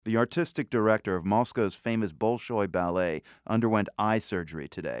The artistic director of Moscow's famous Bolshoi Ballet underwent eye surgery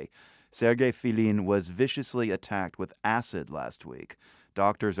today. Sergei Filin was viciously attacked with acid last week.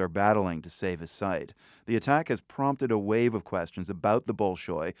 Doctors are battling to save his sight. The attack has prompted a wave of questions about the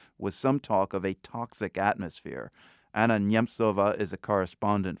Bolshoi, with some talk of a toxic atmosphere. Anna Nemtsova is a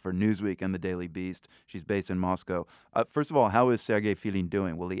correspondent for Newsweek and the Daily Beast. She's based in Moscow. First of all, how is Sergei Filin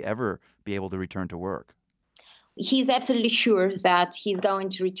doing? Will he ever be able to return to work? He's absolutely sure that he's going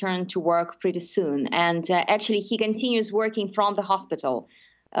to return to work pretty soon. And actually, he continues working from the hospital.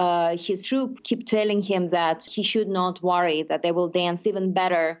 His troupe keep telling him that he should not worry, that they will dance even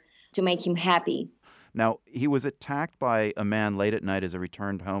better to make him happy. Now, he was attacked by a man late at night as he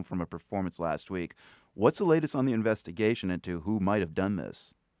returned home from a performance last week. What's the latest on the investigation into who might have done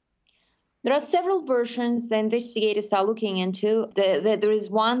this? There are several versions the investigators are looking into. There is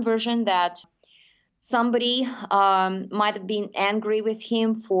one version that somebody might have been angry with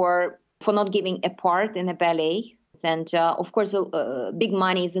him for not giving a part in a ballet. And of course, big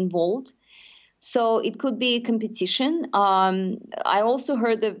money is involved. So it could be a competition. I also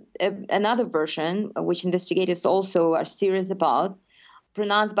heard another version, which investigators also are serious about,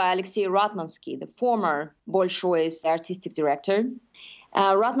 pronounced by Alexei Ratmansky, the former Bolshoi's artistic director.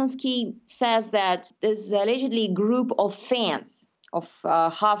 Ratmansky says that there's allegedly a group of fans, of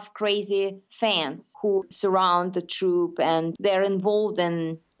half-crazy fans who surround the troupe, and they're involved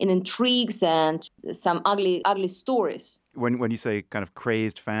in intrigues and some ugly stories. When you say kind of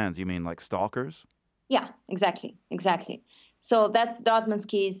crazed fans, you mean like stalkers? Yeah, exactly. So that's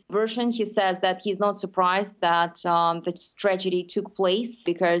Ratmansky's version. He says that he's not surprised that the tragedy took place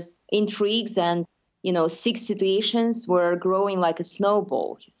because intrigues and, sick situations were growing like a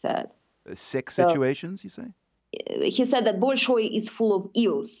snowball, he said. Sick So situations, you say? he said that Bolshoi is full of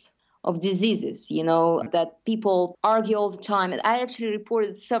ills, of diseases, that people argue all the time. And I actually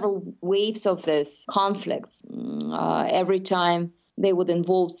reported several waves of this conflicts. Every time they would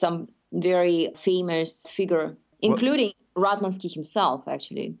involve some very famous figure, Well, including Ratmansky himself,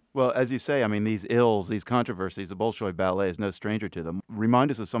 actually. well, as you say, I mean, these ills, these controversies, the Bolshoi Ballet is no stranger to them.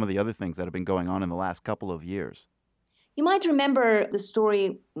 Remind us of some of the other things that have been going on in the last couple of years. You might remember the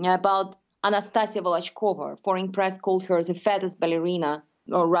story about Anastasia Volodkova. Foreign press called her the fattest ballerina,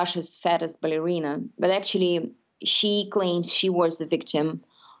 or Russia's fattest ballerina. But actually, she claims she was the victim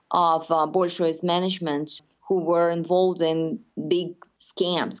of Bolshoi's management, who were involved in big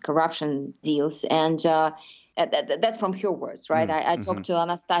scams, corruption deals. And that's from her words, right? I Mm-hmm. talked to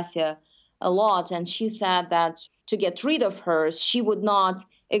Anastasia a lot, and she said that to get rid of her, she would not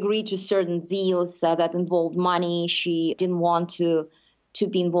agree to certain deals that involved money. She didn't want to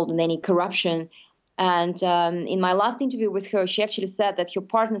be involved in any corruption. And in my last interview with her, she actually said that her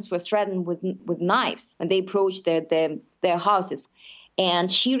partners were threatened with knives when they approached their houses.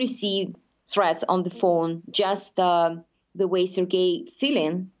 And she received threats on the phone, just the way Sergei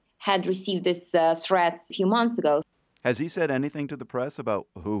Filin had received these threats a few months ago. Has he said anything to the press about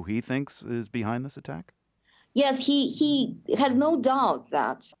who he thinks is behind this attack? Yes, he has no doubt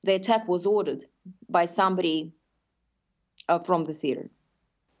that the attack was ordered by somebody from the theater.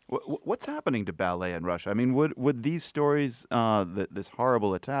 What's happening to ballet in Russia? I mean, would these stories, this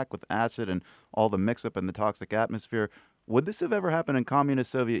horrible attack with acid and all the mix-up and the toxic atmosphere, would this have ever happened in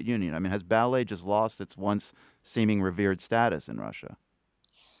communist Soviet Union? I mean, has ballet just lost its once seeming revered status in Russia?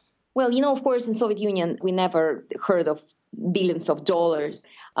 Well, of course, in Soviet Union, we never heard of billions of dollars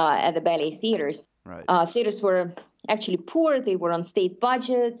at the ballet theaters. Right. Theaters were actually poor. They were on state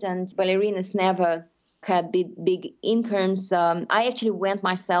budget, and ballerinas never had big incomes. I actually went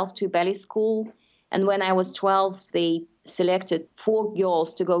myself to ballet school, and when I was 12, they selected 4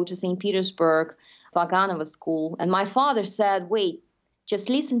 girls to go to St. Petersburg, Vaganova school. And my father said, wait, just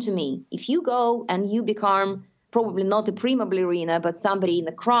listen to me. If you go and you become probably not a prima ballerina, but somebody in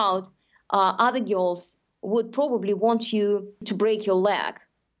the crowd, other girls would probably want you to break your leg.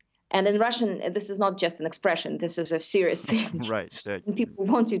 And in Russian, this is not just an expression. This is a serious thing. Right. When people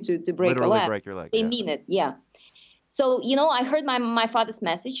want you to break a Literally leg, break your leg. they Yeah. mean it, yeah. So, I heard my father's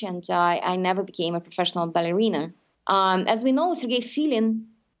message, and I never became a professional ballerina. As we know, Sergei Filin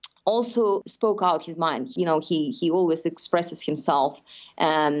also spoke out his mind. He always expresses himself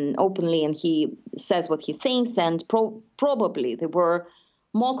openly, and he says what he thinks. And probably there were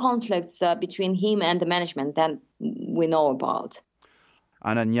more conflicts between him and the management than we know about.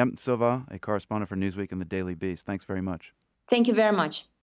 Anna Nemtsova, a correspondent for Newsweek and the Daily Beast. Thanks very much. Thank you very much.